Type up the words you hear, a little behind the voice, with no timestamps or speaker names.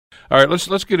All right,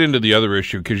 let's get into the other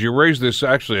issue, because you raised this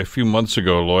actually a few months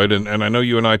ago, Lloyd, and I know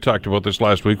you and I talked about this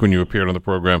last week when you appeared on the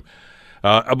program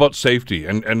about safety.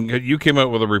 And you came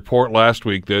out with a report last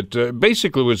week that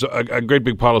basically was a great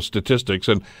big pile of statistics,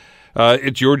 and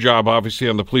it's your job, obviously,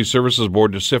 on the Police Services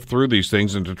Board to sift through these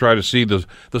things and to try to see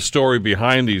the story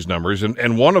behind these numbers.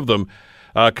 And one of them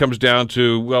comes down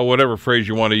to, well, whatever phrase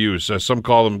you want to use. Some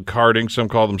call them carding, some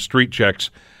call them street checks.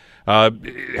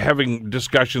 Having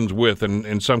discussions with, and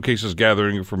in some cases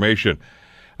gathering information.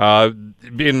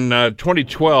 In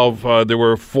 2012, there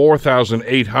were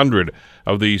 4,800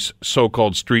 of these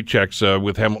so-called street checks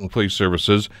with Hamilton Police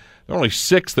Services. There were only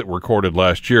 6 that were recorded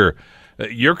last year.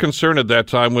 Your concern at that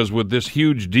time was with this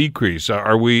huge decrease.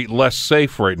 Are we less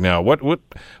safe right now? What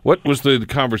was the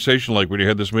conversation like when you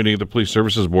had this meeting at the Police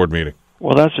Services Board meeting?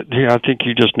 Well, I think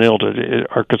you just nailed it.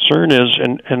 Our concern is,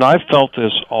 and I've felt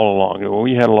this all along.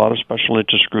 We had a lot of special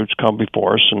interest groups come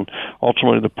before us, and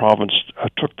ultimately the province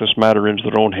took this matter into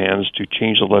their own hands to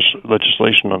change the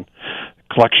legislation on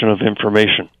collection of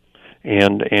information.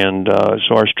 And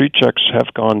so our street checks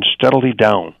have gone steadily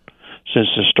down since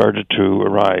this started to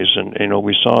arise. And,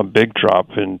 we saw a big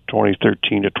drop in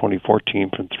 2013 to 2014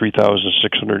 from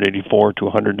 3,684 to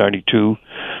 192.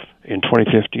 In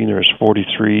 2015, there was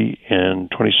 43. In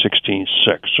 2016,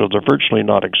 6. So they're virtually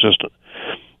non-existent.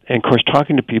 And, of course,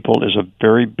 talking to people is a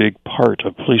very big part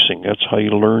of policing. That's how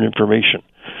you learn information.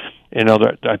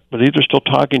 I believe they're still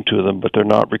talking to them, but they're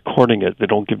not recording it. They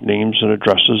don't give names and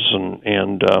addresses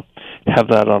and have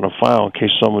that on a file in case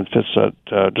someone fits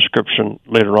that description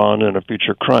later on in a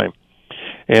future crime.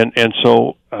 And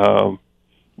so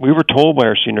we were told by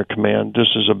our senior command this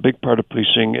is a big part of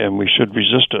policing and we should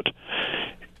resist it.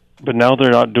 But now they're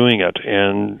not doing it,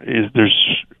 and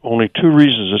there's only 2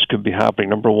 reasons this could be happening.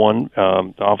 Number one,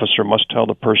 the officer must tell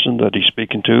the person that he's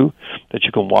speaking to that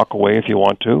you can walk away if you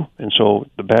want to, and so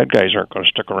the bad guys aren't going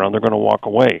to stick around; they're going to walk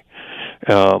away.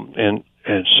 And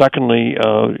secondly,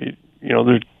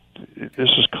 this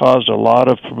has caused a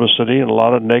lot of publicity and a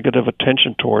lot of negative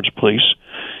attention towards police.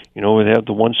 We have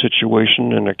the one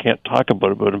situation, and I can't talk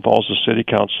about it, but it involves a city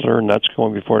councilor, and that's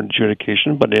going before an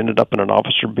adjudication, but it ended up in an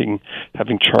officer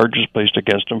having charges placed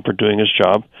against him for doing his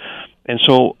job. And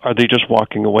so are they just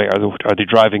walking away? Are they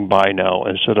driving by now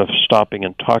instead of stopping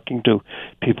and talking to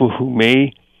people who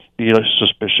may be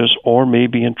suspicious or may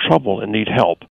be in trouble and need help?